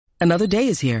Another day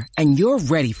is here, and you're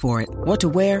ready for it. What to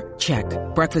wear? Check.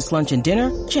 Breakfast, lunch, and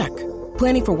dinner? Check.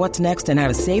 Planning for what's next and how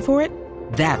to save for it?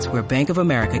 That's where Bank of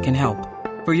America can help.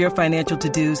 For your financial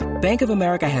to-dos, Bank of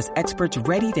America has experts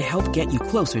ready to help get you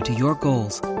closer to your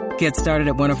goals. Get started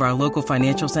at one of our local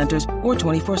financial centers or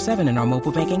 24/7 in our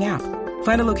mobile banking app.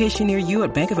 Find a location near you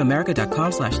at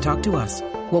bankofamerica.com/talktous.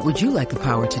 What would you like the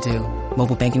power to do?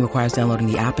 Mobile banking requires downloading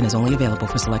the app and is only available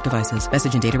for select devices.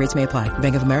 Message and data rates may apply.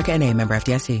 Bank of America N.A., member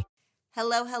FDIC.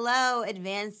 Hello, hello,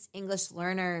 advanced English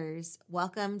learners.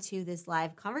 Welcome to this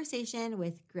live conversation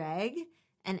with Greg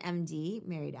and MD,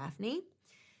 Mary Daphne.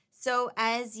 So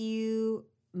as you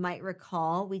might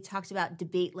recall, we talked about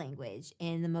debate language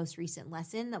in the most recent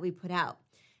lesson that we put out.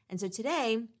 And so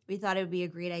today, we thought it would be a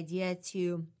great idea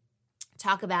to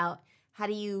talk about how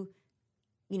do you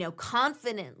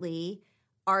confidently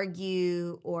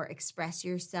argue or express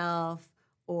yourself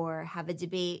or have a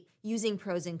debate using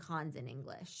pros and cons in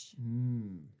English,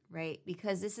 right?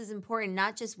 Because this is important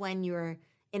not just when you're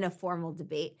in a formal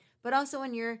debate, but also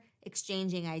when you're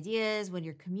exchanging ideas, when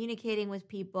you're communicating with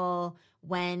people,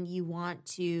 when you want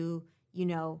to,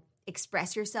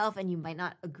 express yourself and you might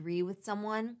not agree with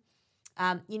someone.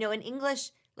 In English,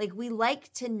 we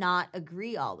like to not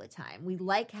agree all the time. We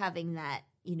like having that,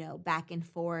 back and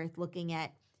forth, looking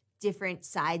at different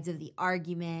sides of the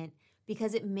argument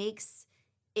because it makes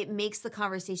the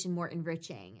conversation more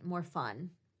enriching, more fun.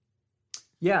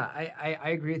 Yeah, I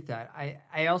agree with that.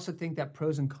 I also think that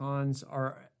pros and cons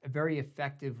are a very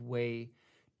effective way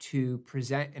to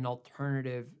present an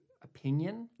alternative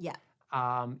opinion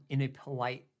in a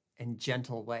polite and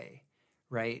gentle way,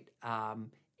 right?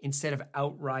 Instead of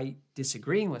outright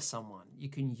disagreeing with someone, you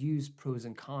can use pros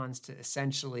and cons to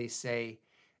essentially say,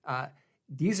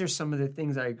 these are some of the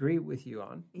things I agree with you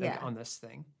on, on this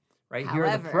thing, right? However,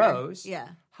 here are the pros. Yeah.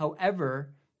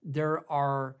 However, there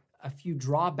are a few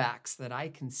drawbacks that I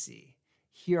can see.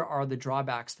 Here are the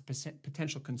drawbacks, the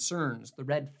potential concerns, the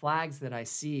red flags that I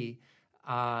see,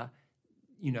 that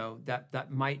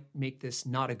might make this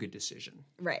not a good decision.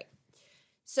 Right.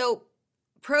 So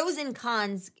pros and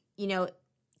cons,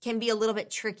 can be a little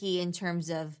bit tricky in terms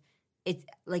of it,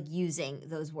 using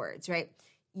those words, right?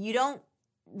 You don't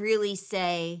really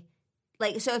say,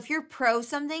 so if you're pro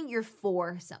something, you're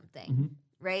for something,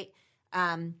 right?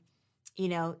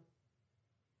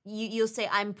 You'll say,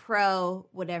 I'm pro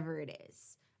whatever it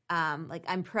is.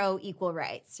 I'm pro equal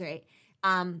rights, right?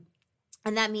 And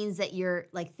that means that you're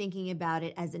thinking about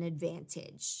it as an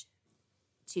advantage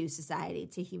to society,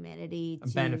 to humanity, a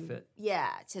benefit.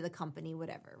 Yeah, to the company,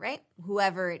 whatever, right?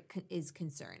 Whoever it is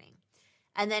concerning.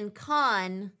 And then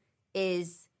con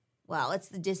is, it's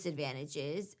the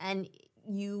disadvantages, and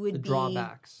you would be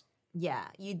drawbacks. Yeah,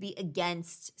 you'd be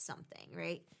against something,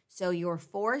 right? So you're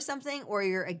for something or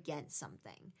you're against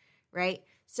something, right?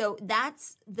 So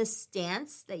that's the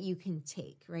stance that you can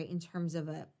take, right, in terms of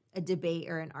a debate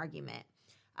or an argument.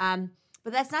 But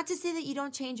that's not to say that you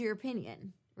don't change your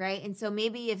opinion, right? And so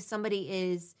maybe if somebody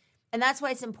is, and that's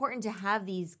why it's important to have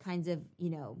these kinds of,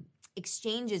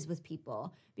 exchanges with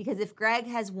people, because if Greg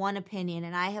has one opinion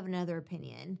and I have another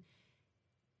opinion,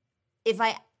 if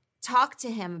I talk to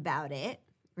him about it,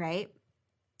 right,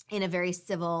 in a very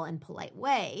civil and polite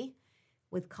way,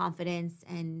 with confidence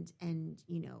and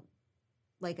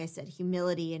like I said,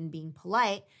 humility and being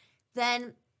polite,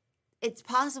 then it's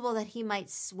possible that he might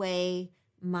sway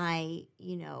my,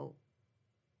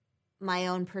 my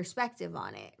own perspective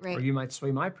on it, right? Or you might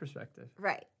sway my perspective.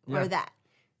 Right, Yeah. or that.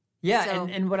 Yeah, So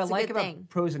and what I it's a like good about thing.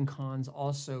 pros and cons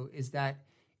also is that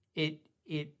it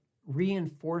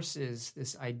reinforces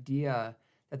this idea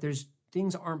that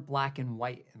things aren't black and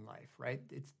white in life, right?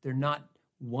 They're not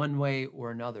one way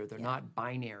or another. They're not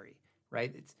binary,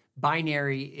 right? It's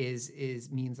binary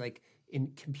means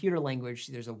in computer language,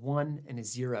 there's a 1 and a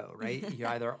 0, right? You're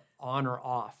either on or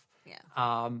off.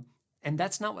 Yeah. And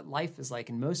that's not what life is like.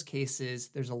 In most cases,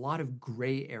 there's a lot of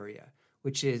gray area,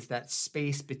 which is that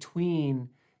space between,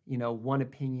 one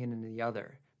opinion and the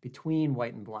other, between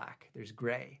white and black. There's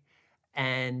gray.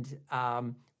 And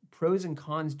pros and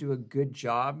cons do a good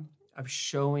job of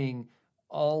showing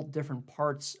all different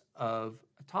parts of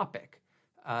a topic.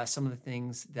 Some of the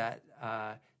things that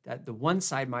the one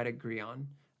side might agree on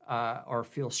or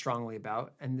feel strongly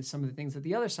about, and some of the things that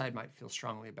the other side might feel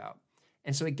strongly about.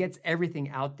 And so it gets everything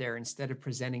out there instead of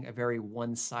presenting a very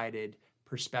one-sided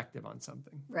perspective on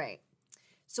something. Right.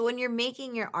 So when you're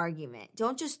making your argument,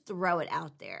 don't just throw it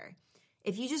out there.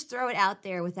 If you just throw it out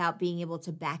there without being able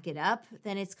to back it up,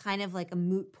 then it's kind of like a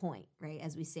moot point, right?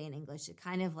 As we say in English, it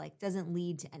kind of doesn't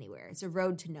lead to anywhere. It's a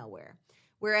road to nowhere.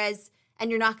 Whereas, and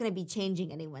you're not going to be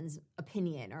changing anyone's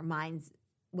opinion or minds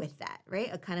with that, right?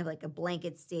 A kind of like a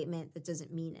blanket statement that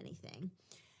doesn't mean anything.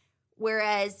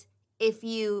 Whereas if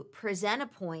you present a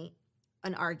point,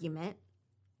 an argument,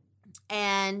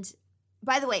 and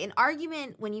by the way, an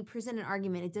argument, when you present an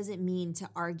argument, it doesn't mean to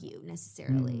argue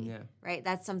necessarily, right?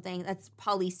 That's something that's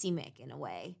polysemic in a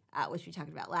way, which we talked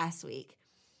about last week.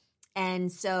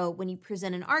 And so when you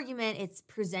present an argument, it's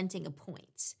presenting a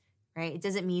point, right? It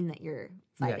doesn't mean that you're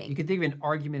fighting. Yeah, you can think of an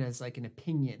argument as like an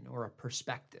opinion or a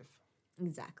perspective.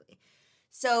 Exactly.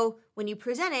 So when you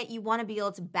present it, you want to be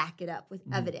able to back it up with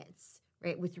evidence,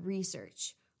 right? With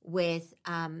research, with,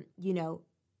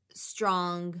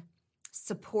 strong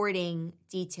supporting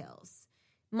details,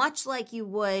 much like you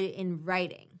would in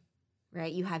writing,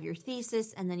 right? You have your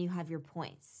thesis and then you have your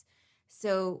points.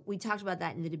 So we talked about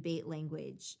that in the debate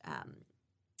language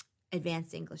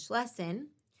advanced English lesson,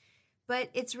 but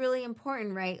it's really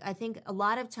important, right? I think a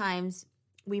lot of times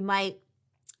we might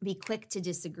be quick to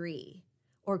disagree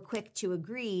or quick to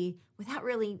agree without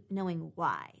really knowing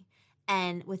why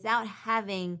and without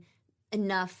having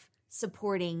enough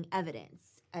supporting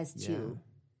evidence as to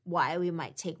why we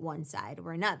might take one side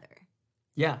or another.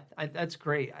 Yeah, that's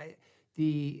great.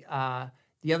 The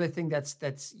other thing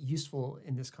that's useful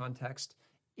in this context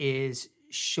is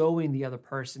showing the other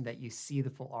person that you see the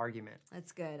full argument.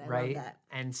 That's good. I right? love that.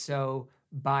 And so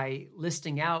by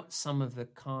listing out some of the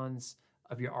cons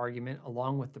of your argument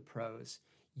along with the pros,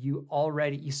 you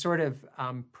sort of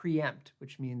preempt,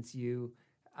 which means you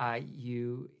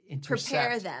intercept.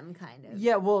 Prepare them, kind of.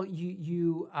 Yeah, well,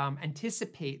 you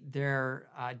anticipate their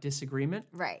disagreement.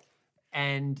 Right.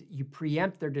 And you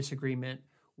preempt their disagreement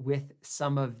with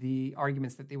some of the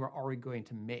arguments that they were already going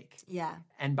to make. Yeah.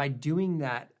 And by doing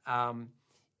that,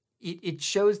 it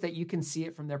shows that you can see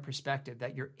it from their perspective,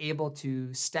 that you're able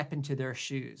to step into their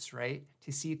shoes, right?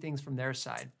 To see things from their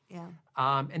side. Yeah.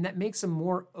 And that makes them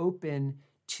more open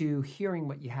to hearing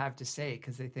what you have to say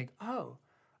because they think, oh,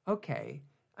 okay.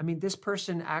 I mean, this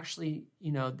person actually,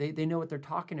 they know what they're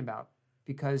talking about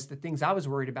because the things I was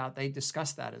worried about, they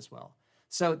discussed that as well.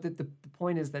 So the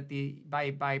point is that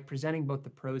by presenting both the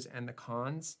pros and the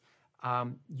cons,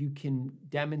 you can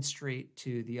demonstrate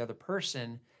to the other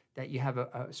person that you have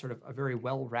a sort of a very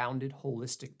well-rounded,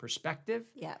 holistic perspective.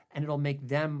 Yeah. And it'll make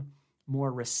them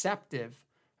more receptive,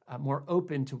 more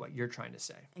open to what you're trying to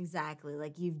say. Exactly.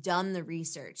 Like you've done the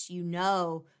research. You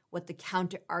know what the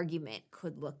counter argument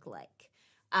could look like.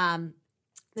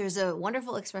 There's a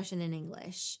wonderful expression in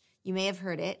English. You may have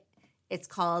heard it. It's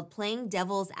called playing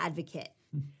devil's advocate.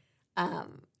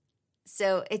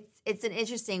 So it's an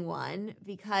interesting one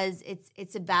because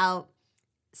it's about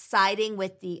siding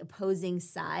with the opposing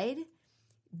side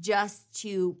just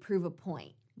to prove a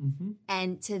point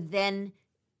and to then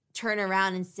turn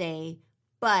around and say,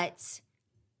 but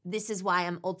this is why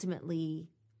I'm ultimately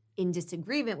in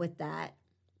disagreement with that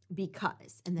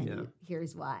because, and then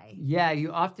here's why. Yeah,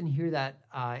 you often hear that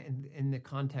in the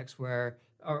context where,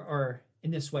 or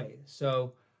in this way.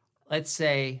 So let's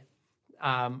say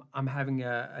I'm having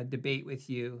a debate with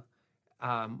you.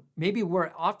 Maybe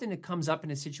often it comes up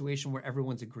in a situation where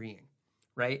everyone's agreeing,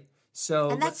 right?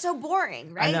 And that's so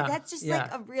boring, right? That's just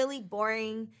like a really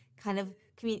boring kind of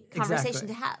conversation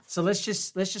to have. So let's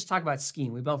just talk about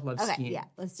skiing. We both love skiing. Yeah,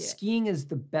 let's do it. Skiing is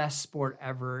the best sport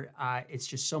ever. It's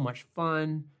just so much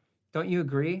fun. Don't you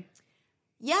agree?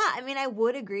 Yeah, I mean, I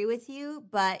would agree with you,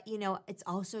 but it's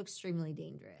also extremely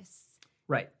dangerous.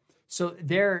 Right. So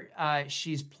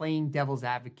she's playing devil's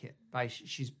advocate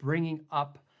she's bringing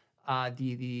up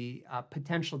the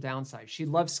potential downside. She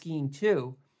loves skiing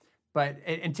too, but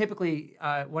typically,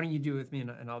 why don't you do it with me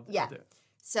and I'll do it.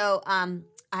 So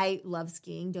I love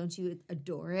skiing. Don't you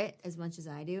adore it as much as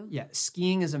I do? Yeah,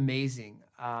 skiing is amazing.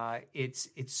 It's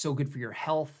so good for your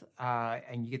health,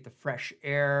 and you get the fresh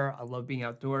air. I love being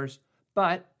outdoors.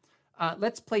 But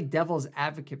let's play devil's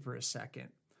advocate for a second.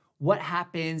 What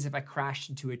happens if I crashed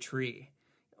into a tree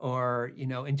or,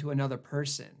 into another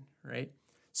person, right?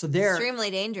 So they're extremely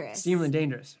dangerous. Extremely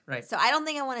dangerous, right? So I don't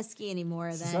think I want to ski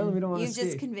anymore then. So we don't want to ski. You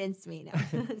just convinced me.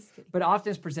 No. But often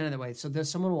it's presented that way. So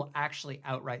someone will actually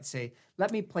outright say,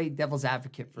 let me play devil's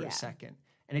advocate for a second.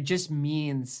 And it just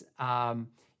means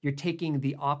you're taking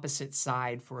the opposite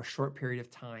side for a short period of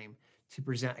time to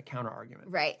present a counter argument.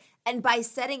 Right. And by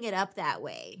setting it up that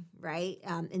way, right,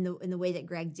 in the way that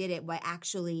Greg did it, by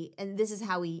actually, and this is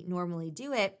how we normally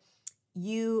do it,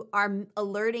 you are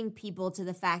alerting people to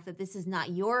the fact that this is not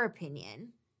your opinion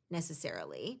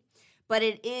necessarily, but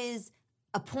it is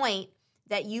a point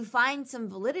that you find some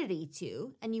validity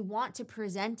to and you want to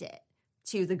present it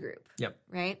to the group. Yep.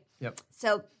 Right? Yep.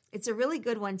 So it's a really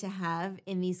good one to have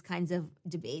in these kinds of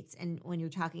debates and when you're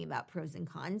talking about pros and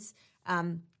cons.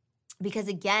 because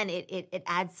again, it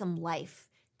adds some life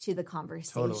to the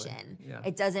conversation. Totally. Yeah.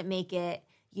 It doesn't make it,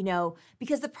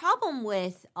 because the problem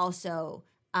with also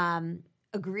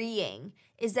agreeing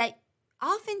is that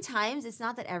oftentimes it's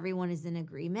not that everyone is in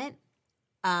agreement.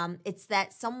 It's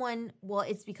that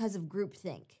it's because of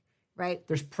groupthink, right?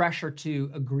 There's pressure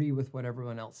to agree with what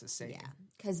everyone else is saying. Yeah,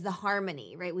 because the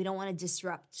harmony, right? We don't want to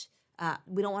disrupt,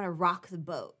 we don't want to rock the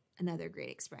boat. Another great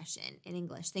expression in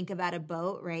English. Think about a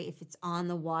boat, right? If it's on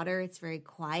the water, it's very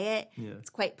quiet. Yeah.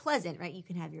 It's quite pleasant, right? You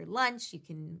can have your lunch, you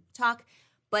can talk.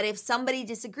 But if somebody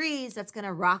disagrees, that's going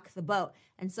to rock the boat.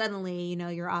 And suddenly,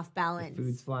 you're off balance. The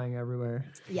food's flying everywhere.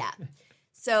 Yeah.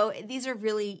 So these are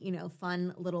really,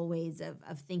 fun little ways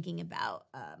of thinking about,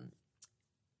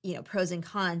 pros and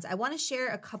cons. I want to share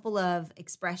a couple of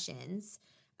expressions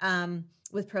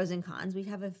with pros and cons. We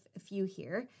have a few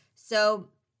here. So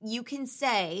you can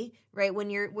say, right, when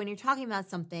you're talking about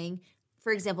something,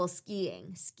 for example,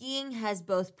 skiing. Skiing has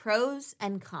both pros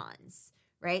and cons,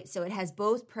 right? So it has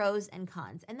both pros and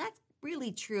cons. And that's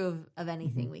really true of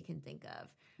anything we can think of.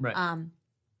 Right.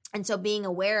 And so being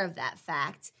aware of that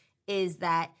fact is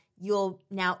that you'll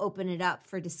now open it up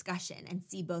for discussion and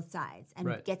see both sides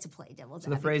and get to play devil's advocate.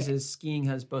 So the phrase is skiing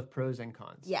has both pros and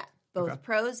cons. Yeah, both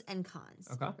pros and cons.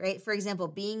 Okay. Right? For example,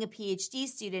 being a PhD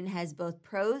student has both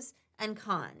pros and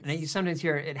cons. And you sometimes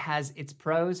hear it has its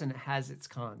pros and it has its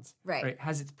cons. Right. It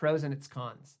has its pros and its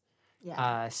cons.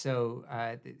 Yeah. So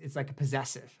it's like a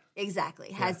possessive.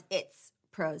 Exactly. Has its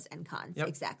pros and cons. Yep.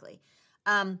 Exactly.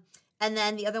 And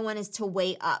then the other one is to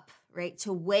weigh up, right?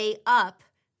 To weigh up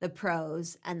the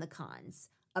pros and the cons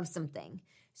of something.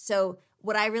 So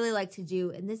what I really like to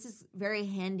do, and this is very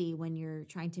handy when you're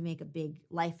trying to make a big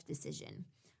life decision,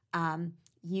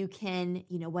 you can,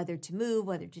 whether to move,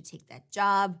 whether to take that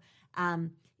job,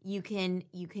 you can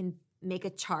make a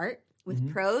chart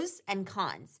with pros and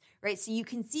cons, right? So you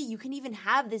can even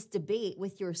have this debate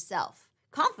with yourself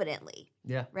confidently.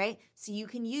 Yeah. Right? So you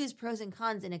can use pros and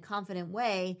cons in a confident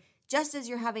way, just as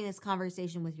you're having this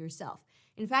conversation with yourself.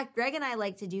 In fact, Greg and I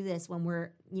like to do this when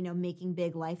we're, making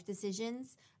big life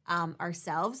decisions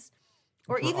ourselves.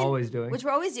 Which we're always doing. Which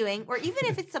we're always doing. Or even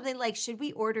if it's something like, should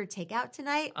we order takeout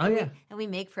tonight? Oh, And we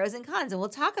make pros and cons and we'll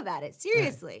talk about it.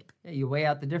 Seriously. Yeah, you weigh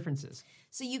out the differences.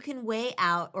 So you can weigh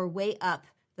out or weigh up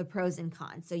the pros and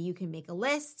cons. So you can make a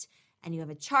list and you have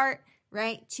a chart,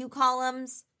 right? 2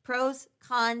 columns, pros,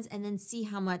 cons, and then see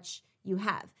how much you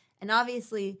have. And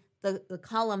obviously the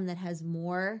column that has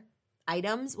more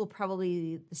items will probably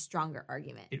be the stronger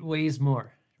argument. It weighs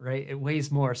more, right? It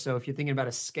weighs more. So if you're thinking about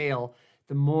a scale,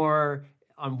 the more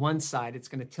on one side, it's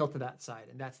going to tilt to that side,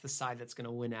 and that's the side that's going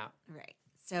to win out. Right.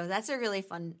 So that's a really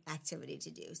fun activity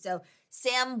to do. So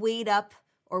Sam weighed up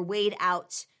or weighed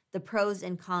out the pros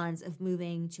and cons of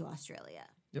moving to Australia.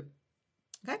 Yep.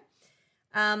 Okay.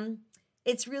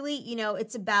 It's really,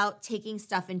 it's about taking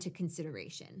stuff into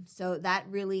consideration. So that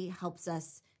really helps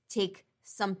us take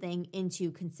something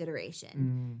into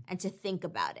consideration and to think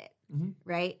about it,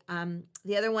 right?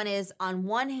 The other one is on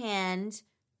one hand,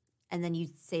 and then you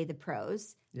say the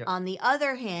pros. Yep. On the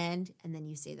other hand, and then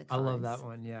you say the cons. I love that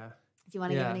one, yeah. Do you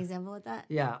want to give an example of that?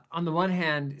 Yeah. On the one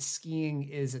hand, skiing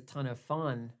is a ton of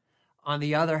fun. On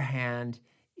the other hand,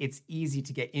 it's easy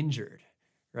to get injured,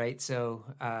 right? So,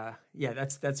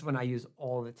 that's when I use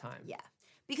all the time. Yeah.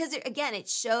 Because again, it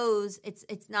shows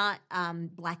it's not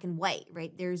black and white,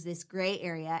 right? There's this gray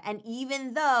area. And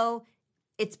even though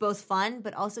it's both fun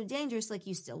but also dangerous, like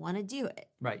you still want to do it.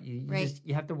 Right.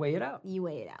 You have to weigh it out. You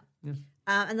weigh it out. Yeah.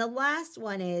 And the last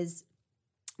one is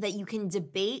that you can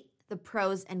debate the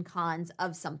pros and cons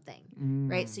of something,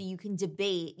 right? So you can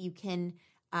debate, you can,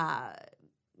 have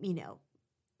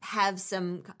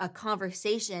a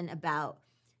conversation about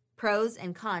pros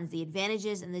and cons, the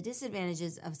advantages and the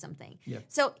disadvantages of something. Yeah.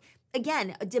 So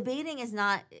again, debating is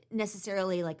not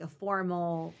necessarily like a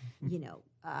formal,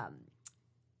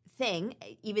 thing,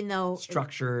 even though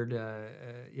structured, sort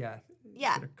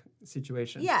of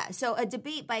situation. Yeah. So a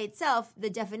debate by itself, the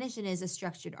definition is a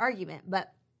structured argument,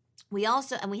 but we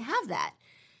have that,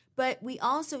 but we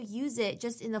also use it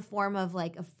just in the form of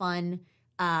like a fun,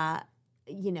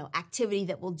 activity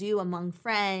that we'll do among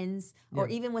friends or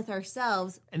even with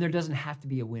ourselves. And there doesn't have to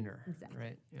be a winner, exactly.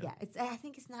 right? Yeah. I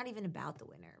think it's not even about the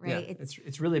winner, right? Yeah,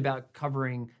 it's really about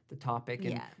covering the topic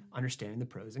and understanding the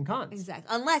pros and cons. Exactly.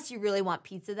 Unless you really want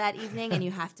pizza that evening and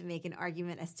you have to make an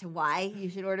argument as to why you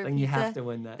should order then pizza. You have to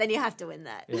win that. Then you have to win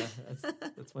that. Yeah,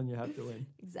 that's when you have to win.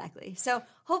 Exactly. So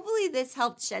hopefully this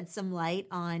helped shed some light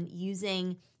on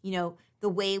using, the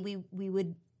way we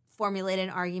would formulate an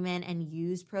argument and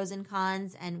use pros and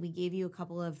cons. And we gave you a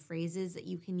couple of phrases that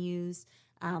you can use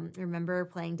Remember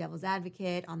playing devil's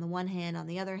advocate on the one hand, on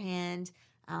the other hand,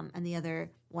 and the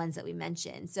other ones that we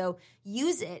mentioned. So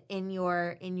use it in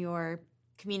your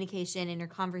communication, in your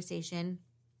conversation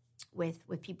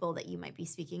with people that you might be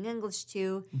speaking English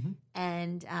to,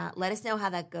 and let us know how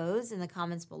that goes in the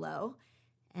comments below.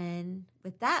 And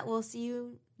with that, we'll see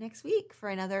you next week for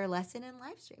another lesson and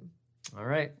live stream. All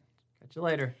right. Catch you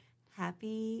later.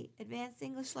 Happy advanced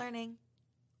English learning.